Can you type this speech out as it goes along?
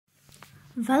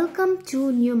Welcome to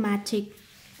Pneumatic.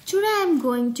 Today I am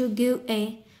going to give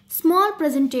a small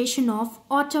presentation of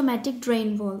automatic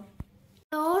drain valve.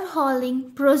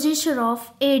 Overhauling procedure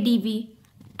of ADV.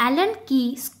 Allen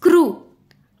key screw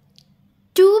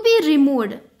to be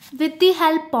removed with the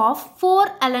help of 4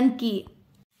 Allen key.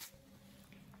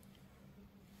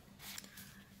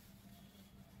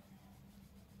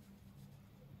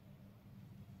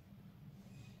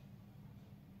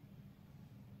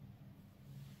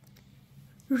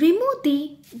 Remove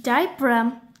the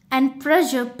diaphragm and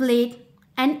pressure plate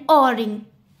and O-ring.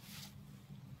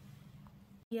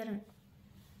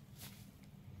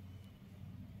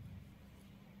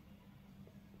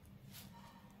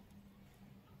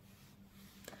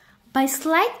 By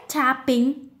slight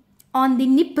tapping on the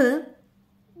nipple,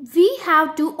 we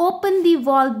have to open the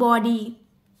valve body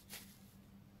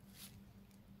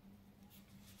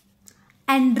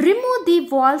and remove the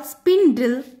valve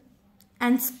spindle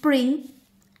and spring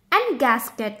and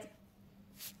gasket.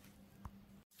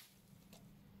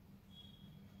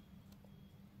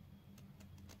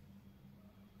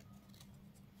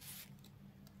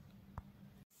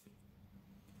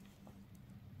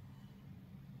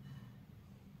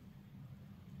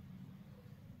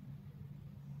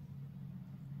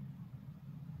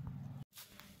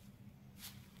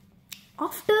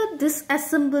 After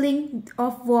disassembling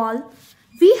of valve,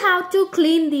 we have to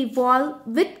clean the valve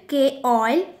with K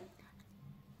oil .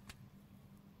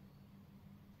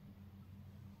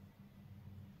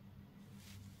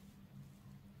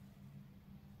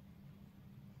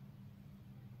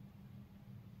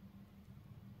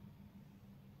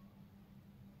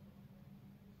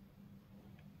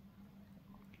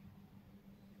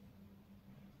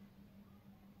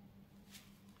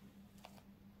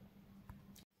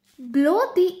 Blow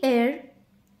the air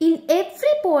in every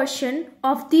portion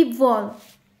of the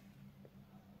valve.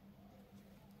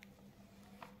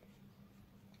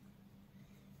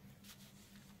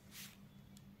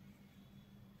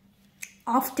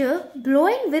 After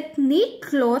blowing with neat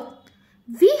cloth,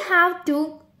 we have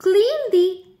to clean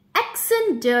the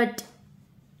excess dirt.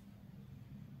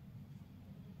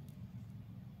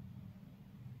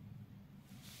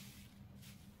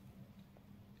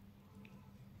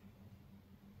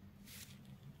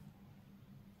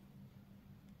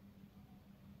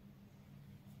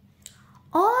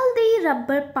 All the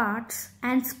rubber parts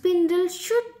and spindle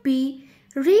should be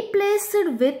replaced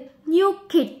with new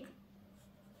kit.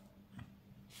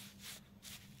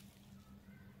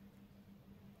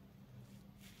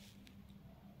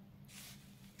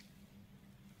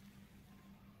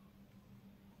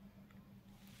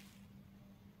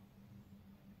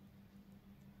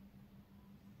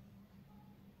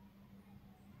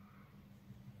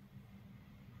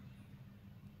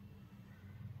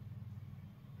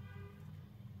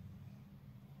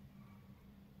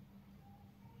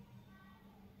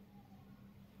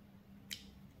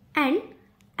 And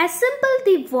assemble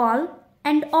the valve,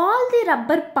 and all the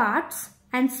rubber parts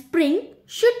and spring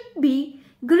should be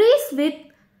greased with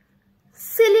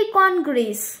silicone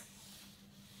grease.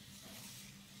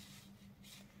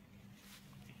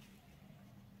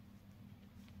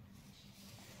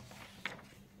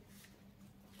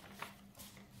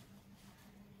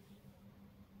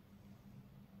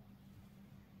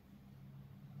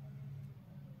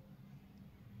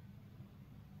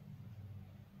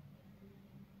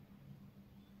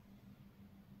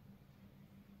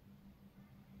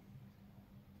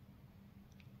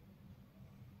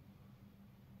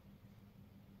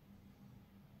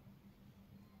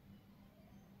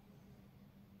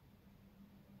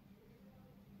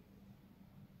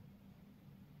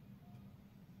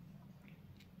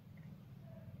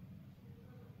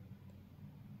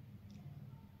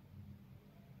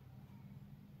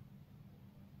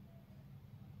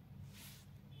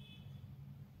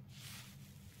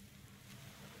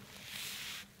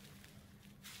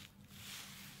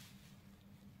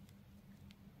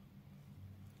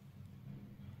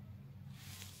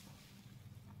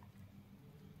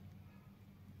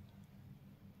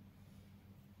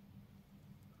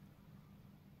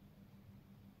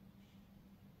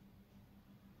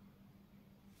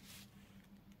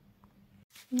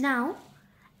 Now,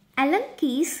 Allen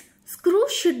key's screw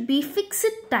should be fixed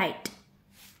tight.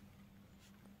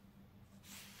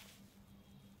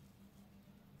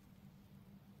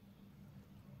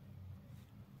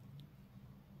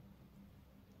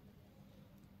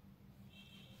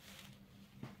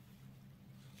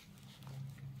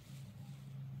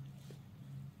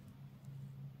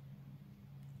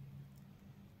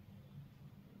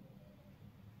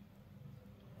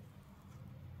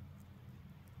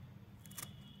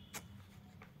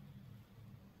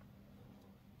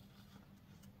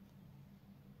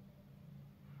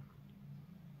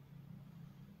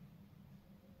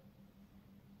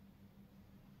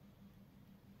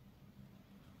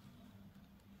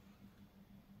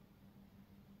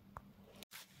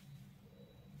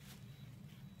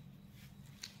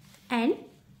 and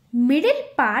middle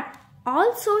part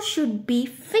also should be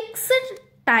fixed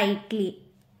tightly.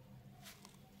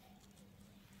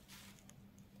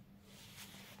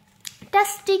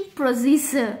 Testing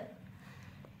procedure.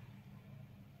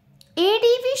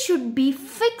 ADV should be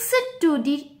fixed to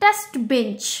the test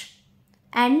bench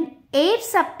and air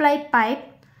supply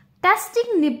pipe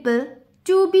testing nipple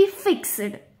to be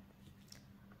fixed.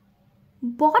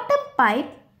 Bottom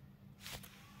pipe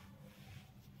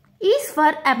is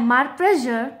for MR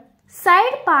pressure,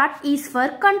 side part is for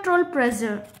control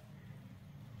pressure.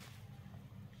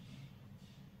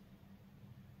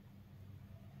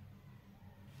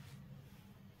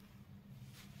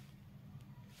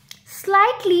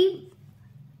 Slightly,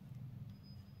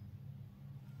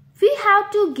 we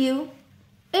have to give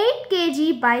 8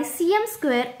 kg by cm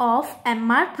square of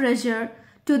MR pressure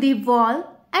to the valve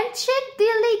and check the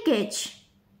leakage.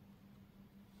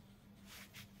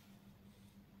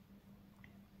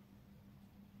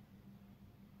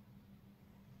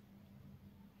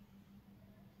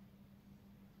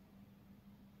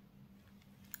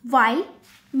 While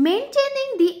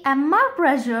maintaining the MR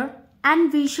pressure,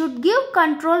 and we should give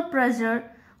control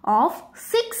pressure of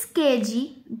 6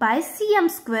 kg by cm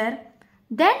square,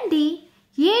 then the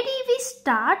ADV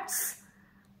starts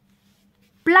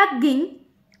plugging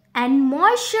and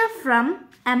moisture from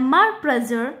MR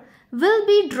pressure will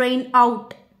be drained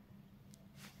out.